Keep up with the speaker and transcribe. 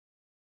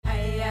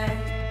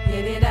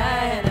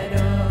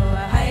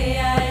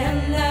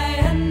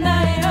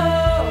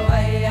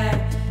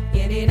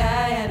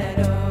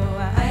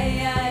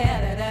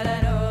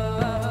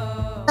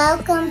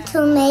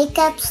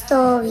Makeup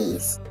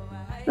Stories.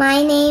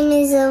 My name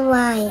is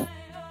Orion.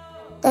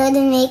 Go to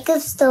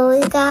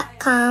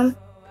makeupstories.com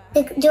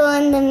to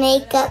join the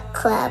makeup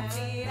club.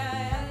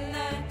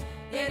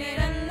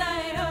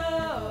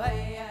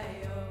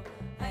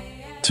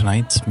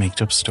 Tonight's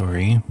makeup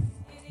story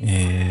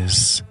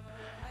is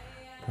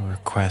a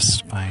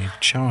request by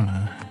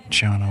Jonah.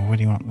 Jonah, what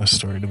do you want the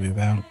story to be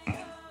about?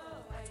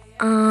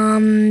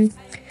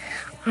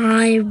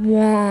 I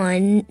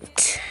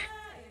want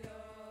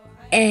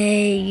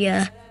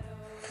a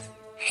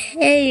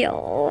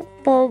hail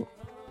from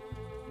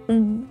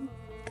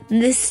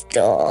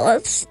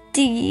Mr.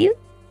 Steve.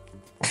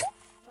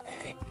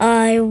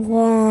 I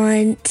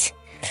want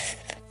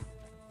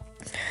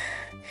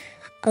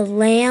a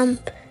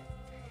lamp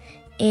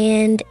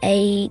and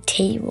a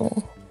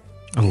table.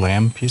 A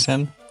lamp, you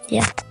said?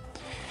 Yeah.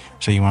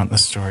 So you want the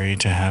story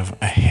to have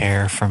a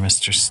hair for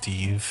Mr.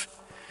 Steve,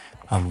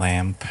 a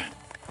lamp,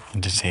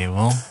 and a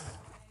table?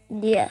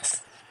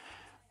 Yes.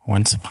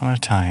 Once upon a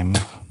time,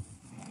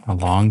 a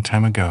long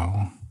time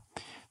ago,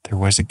 there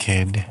was a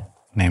kid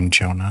named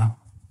Jonah.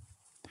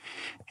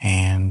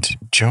 And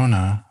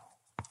Jonah,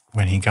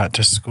 when he got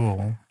to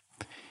school,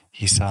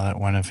 he saw that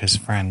one of his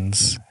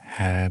friends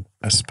had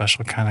a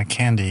special kind of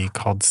candy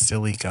called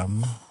silly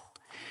gum.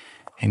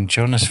 And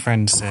Jonah's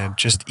friend said,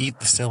 just eat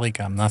the silly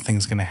gum,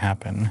 nothing's going to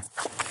happen.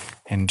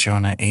 And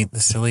Jonah ate the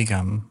silly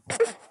gum.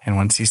 And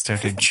once he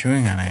started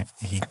chewing on it,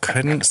 he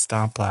couldn't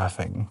stop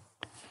laughing.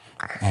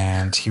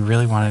 And he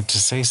really wanted to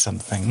say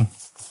something,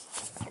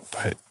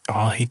 but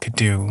all he could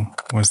do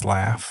was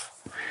laugh.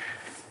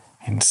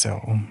 And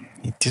so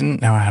he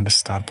didn't know how to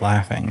stop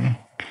laughing.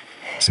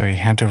 So he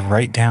had to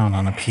write down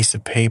on a piece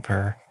of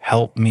paper,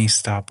 "Help me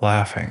stop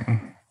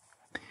laughing."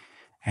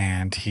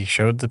 And he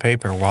showed the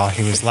paper while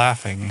he was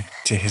laughing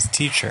to his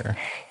teacher.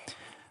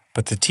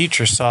 But the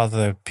teacher saw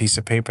the piece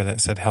of paper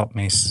that said, "Help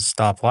me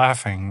stop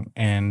laughing,"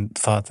 and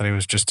thought that it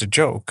was just a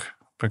joke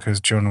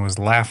because Jonah was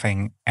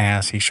laughing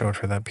as he showed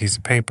her that piece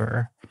of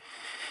paper.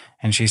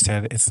 And she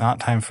said, "It's not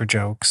time for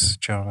jokes,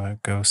 Jonah.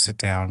 Go sit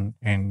down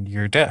in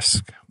your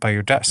desk, by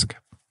your desk."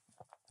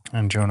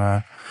 And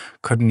Jonah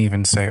couldn't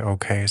even say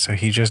okay, so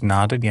he just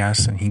nodded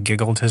yes, and he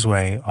giggled his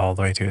way all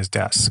the way to his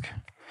desk.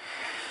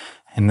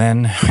 And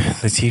then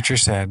the teacher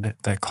said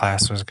that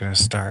class was going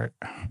to start.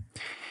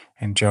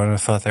 And Jonah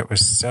thought that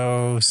was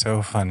so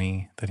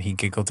funny that he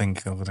giggled and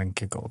giggled and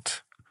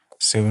giggled.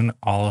 Soon,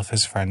 all of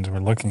his friends were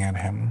looking at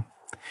him.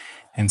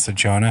 And so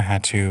Jonah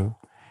had to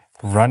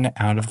run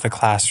out of the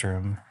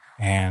classroom,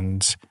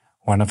 and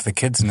one of the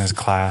kids in his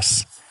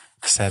class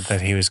said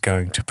that he was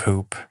going to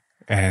poop,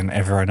 and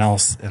everyone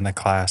else in the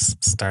class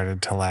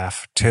started to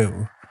laugh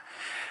too.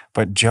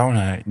 But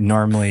Jonah,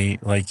 normally,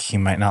 he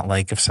might not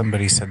like if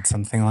somebody said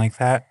something like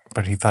that,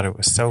 but he thought it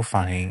was so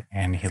funny,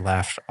 and he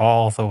laughed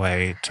all the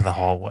way to the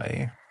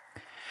hallway.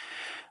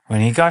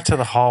 When he got to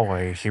the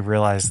hallway, he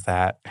realized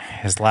that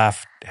his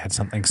laugh had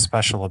something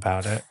special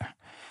about it.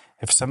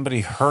 If somebody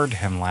heard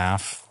him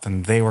laugh,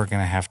 then they were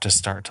going to have to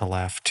start to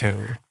laugh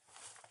too.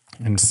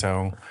 And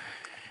so,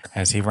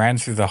 as he ran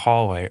through the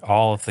hallway,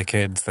 all of the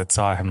kids that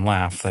saw him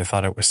laugh, they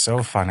thought it was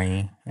so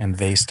funny, and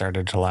they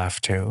started to laugh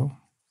too.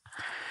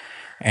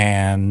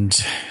 And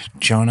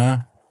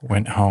Jonah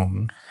went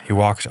home. He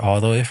walked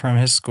all the way from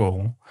his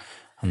school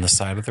on the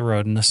side of the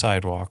road in the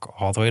sidewalk,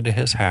 all the way to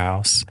his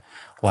house,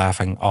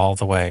 laughing all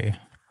the way.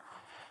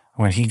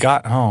 When he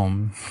got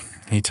home,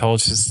 he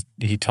told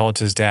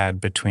his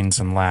dad between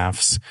some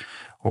laughs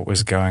what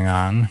was going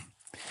on.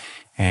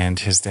 And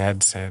his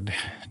dad said,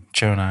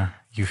 "Jonah,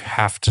 you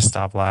have to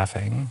stop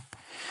laughing."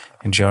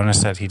 And Jonah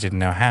said he didn't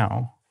know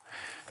how.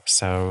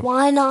 So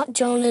why not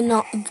Jonah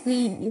not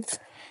breathe?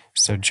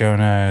 So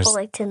Jonah's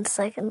for 10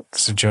 seconds.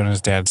 So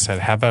Jonah's dad said,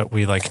 "How about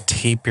we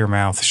tape your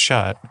mouth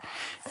shut,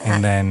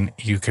 and then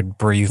you could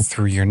breathe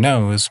through your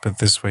nose, but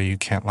this way you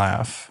can't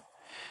laugh."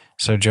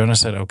 So Jonah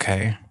said,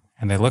 "Okay."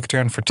 And they looked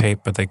around for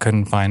tape, but they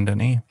couldn't find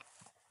any.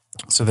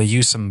 So they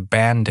used some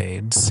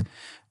Band-Aids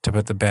to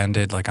put the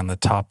Band-Aid on the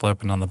top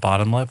lip and on the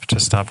bottom lip to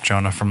stop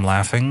Jonah from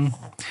laughing.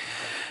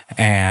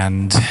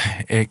 And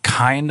it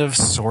kind of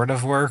sort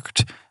of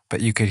worked,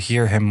 but you could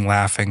hear him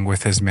laughing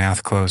with his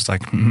mouth closed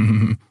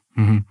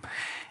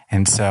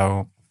And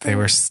so they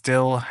were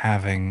still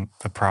having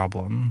the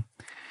problem.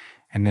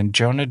 And then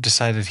Jonah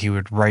decided he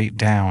would write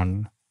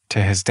down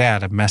to his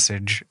dad a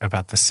message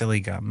about the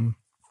silly gum.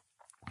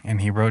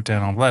 And he wrote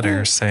down a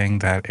letter saying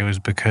that it was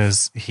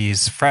because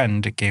his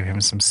friend gave him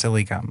some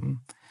silly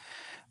gum.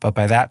 But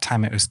by that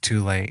time it was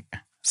too late.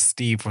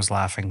 Steve was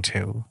laughing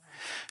too,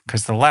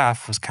 because the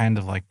laugh was kind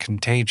of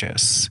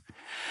contagious.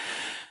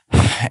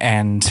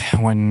 And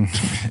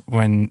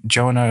when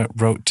Jonah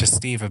wrote to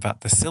Steve about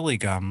the silly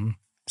gum,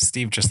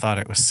 Steve just thought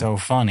it was so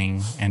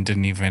funny and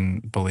didn't even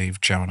believe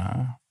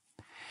Jonah.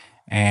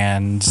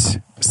 And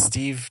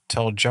Steve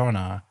told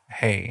Jonah,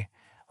 "Hey,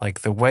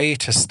 the way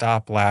to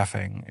stop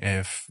laughing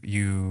if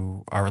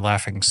you are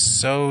laughing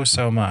so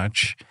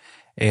much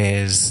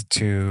is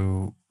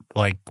to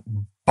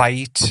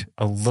bite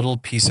a little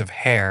piece of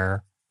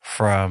hair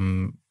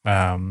from,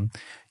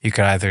 you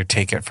could either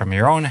take it from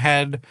your own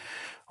head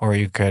or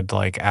you could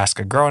like ask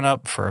a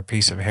grown-up for a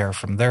piece of hair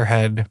from their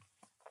head.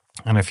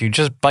 And if you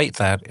just bite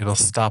that, it'll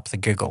stop the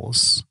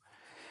giggles.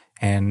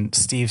 And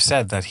Steve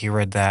said that he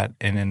read that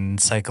in an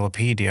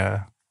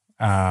encyclopedia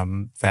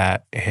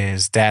that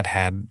his dad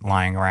had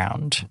lying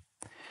around.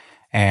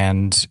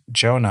 And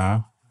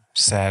Jonah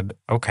said,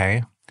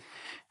 okay.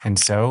 And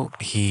so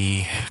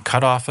he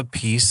cut off a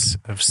piece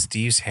of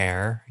Steve's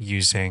hair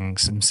using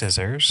some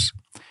scissors,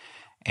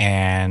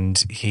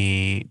 and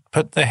he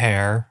put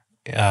the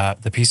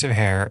piece of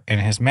hair in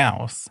his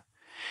mouth.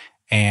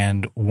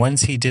 And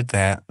once he did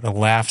that, the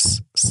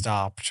laughs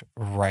stopped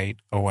right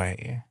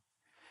away.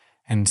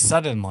 And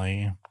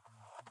suddenly,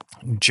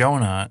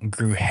 Jonah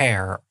grew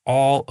hair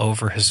all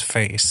over his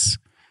face.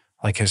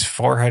 Like his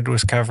forehead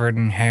was covered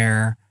in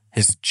hair,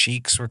 his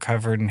cheeks were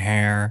covered in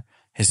hair,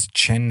 his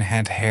chin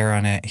had hair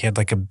on it. He had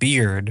like a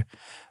beard,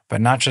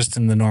 but not just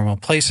in the normal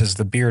places.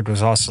 The beard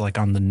was also like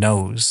on the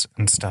nose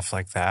and stuff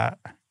like that.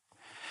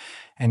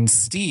 And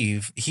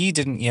Steve, he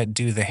didn't yet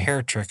do the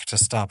hair trick to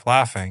stop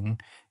laughing.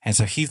 And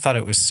so he thought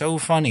it was so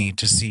funny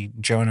to see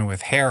Jonah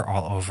with hair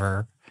all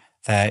over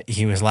that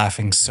he was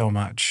laughing so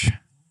much.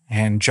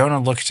 And Jonah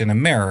looked in a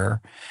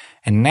mirror,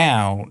 and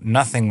now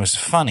nothing was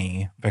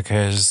funny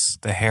because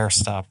the hair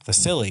stopped the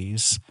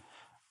sillies,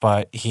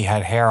 but he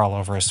had hair all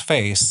over his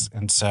face.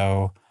 And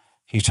so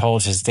he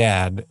told his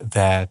dad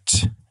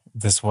that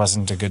this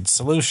wasn't a good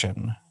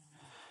solution.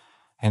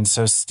 And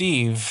so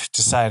Steve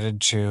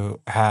decided to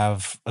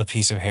have a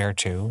piece of hair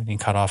too, and he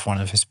cut off one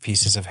of his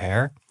pieces of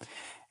hair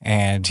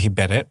and he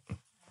bit it.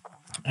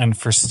 And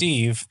for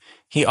Steve,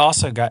 he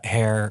also got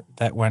hair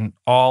that went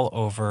all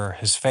over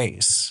his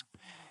face.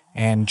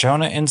 And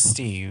Jonah and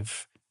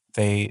Steve,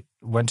 they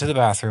went to the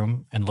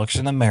bathroom and looked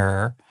in the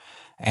mirror,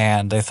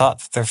 and they thought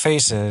that their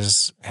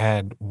faces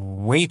had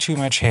way too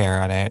much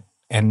hair on it,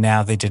 and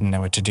now they didn't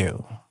know what to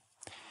do.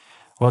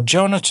 Well,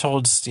 Jonah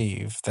told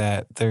Steve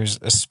that there's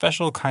a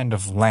special kind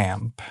of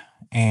lamp,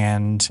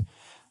 and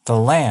the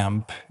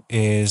lamp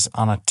is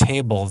on a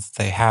table that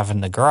they have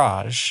in the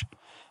garage,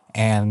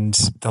 and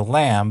the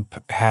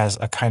lamp has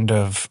a kind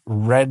of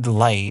red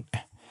light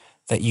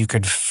that you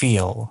could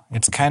feel.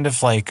 It's kind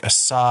of like a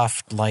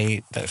soft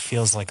light that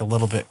feels like a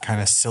little bit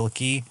kind of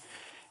silky.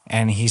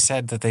 And he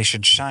said that they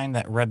should shine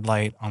that red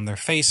light on their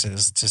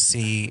faces to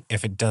see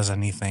if it does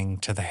anything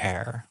to the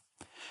hair.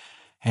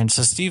 And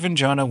so Steve and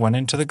Jonah went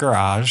into the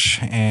garage,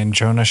 and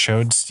Jonah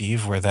showed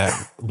Steve where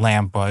that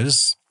lamp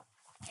was.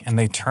 And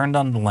they turned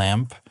on the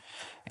lamp,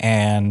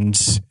 and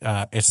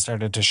it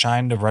started to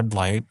shine the red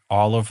light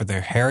all over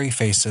their hairy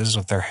faces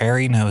with their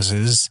hairy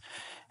noses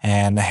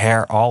and the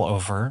hair all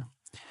over.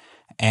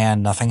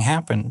 And nothing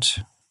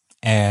happened.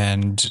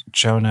 And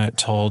Jonah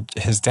told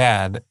his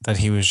dad that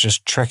he was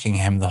just tricking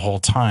him the whole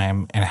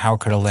time, and how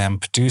could a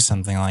lamp do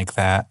something like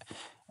that?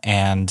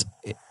 And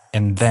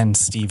then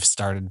Steve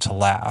started to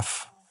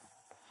laugh.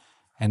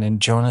 And then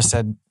Jonah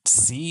said,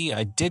 "See,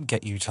 I did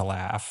get you to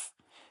laugh."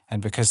 And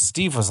because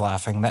Steve was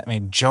laughing, that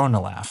made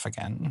Jonah laugh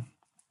again.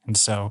 And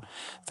so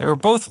they were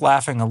both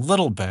laughing a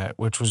little bit,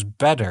 which was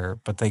better,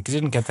 but they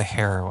didn't get the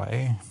hair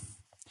away.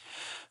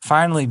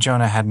 Finally,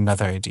 Jonah had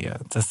another idea.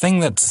 The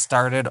thing that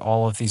started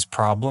all of these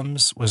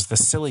problems was the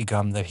silly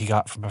gum that he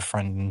got from a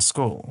friend in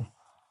school.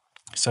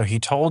 So he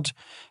told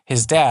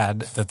his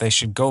dad that they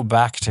should go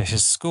back to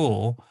his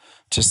school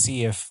to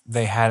see if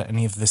they had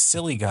any of the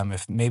silly gum.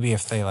 If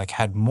they like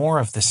had more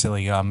of the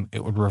silly gum,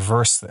 it would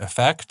reverse the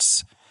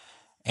effects,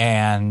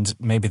 and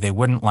maybe they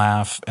wouldn't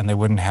laugh and they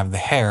wouldn't have the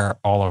hair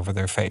all over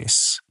their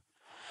face.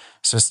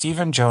 So Steve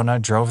and Jonah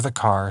drove the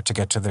car to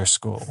get to their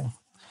school.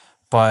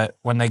 But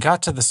when they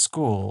got to the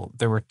school,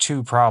 there were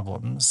two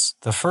problems.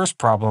 The first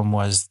problem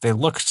was they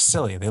looked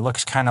silly. They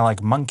looked kind of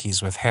like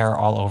monkeys with hair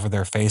all over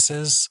their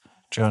faces,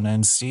 Jonah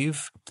and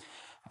Steve.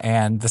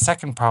 And the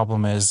second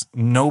problem is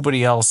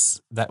nobody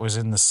else that was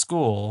in the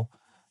school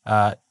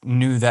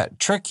knew that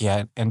trick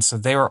yet, and so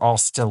they were all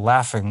still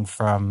laughing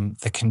from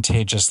the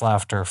contagious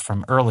laughter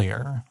from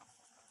earlier.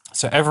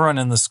 So everyone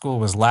in the school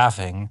was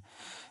laughing,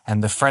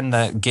 and the friend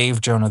that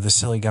gave Jonah the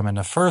silly gum in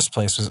the first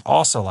place was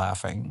also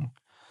laughing.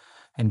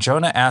 And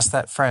Jonah asked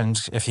that friend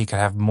if he could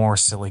have more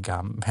silly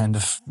gum. And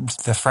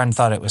the friend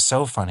thought it was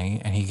so funny,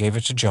 and he gave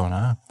it to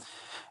Jonah.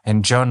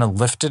 And Jonah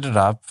lifted it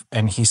up,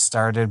 and he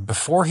started,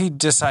 before he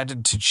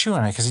decided to chew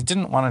on it, because he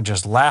didn't want to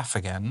just laugh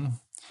again,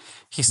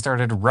 he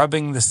started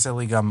rubbing the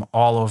silly gum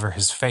all over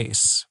his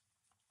face.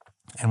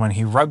 And when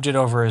he rubbed it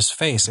over his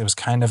face, it was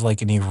kind of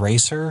like an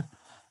eraser,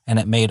 and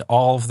it made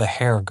all of the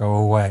hair go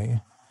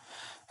away.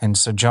 And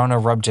so Jonah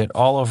rubbed it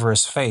all over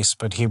his face,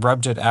 but he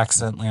rubbed it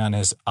accidentally on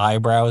his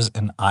eyebrows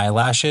and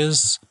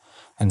eyelashes.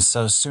 And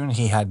so soon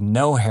he had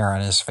no hair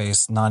on his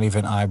face, not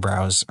even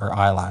eyebrows or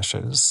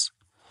eyelashes.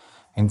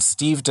 And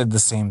Steve did the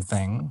same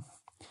thing.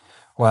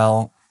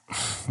 Well,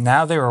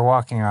 now they were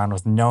walking around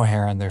with no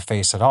hair on their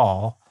face at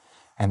all,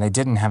 and they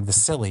didn't have the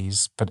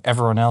sillies, but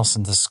everyone else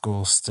in the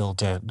school still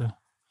did.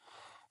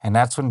 And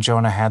that's when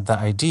Jonah had the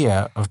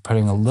idea of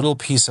putting a little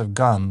piece of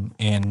gum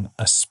in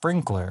a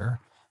sprinkler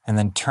and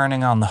then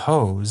turning on the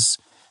hose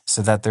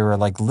so that there were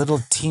like little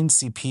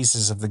teensy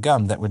pieces of the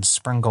gum that would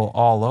sprinkle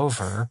all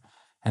over,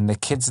 and the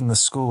kids in the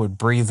school would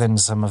breathe in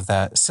some of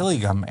that silly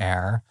gum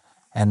air,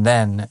 and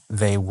then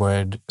they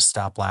would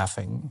stop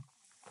laughing.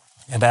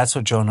 And that's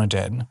what Jonah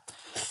did.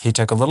 He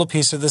took a little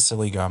piece of the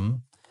silly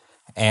gum,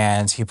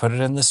 and he put it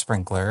in the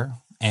sprinkler,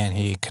 and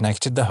he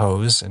connected the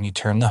hose, and he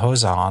turned the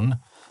hose on,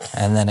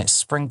 and then it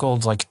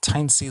sprinkled like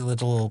tiny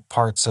little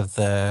parts of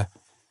the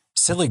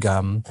silly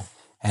gum,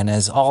 and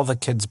as all the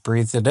kids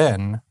breathed it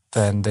in,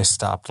 then they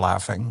stopped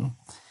laughing.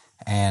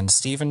 And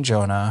Steve and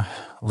Jonah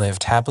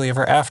lived happily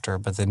ever after,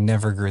 but they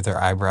never grew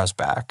their eyebrows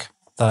back.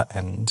 The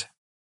end.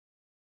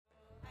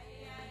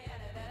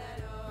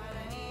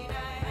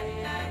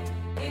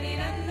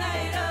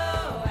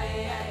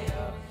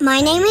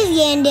 My name is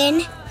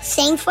Yandon.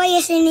 Thanks for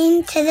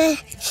listening to the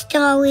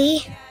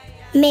story.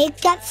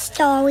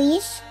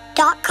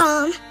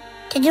 MakeUpStories.com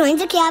to join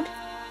the club.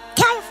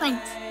 Tell your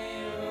friends.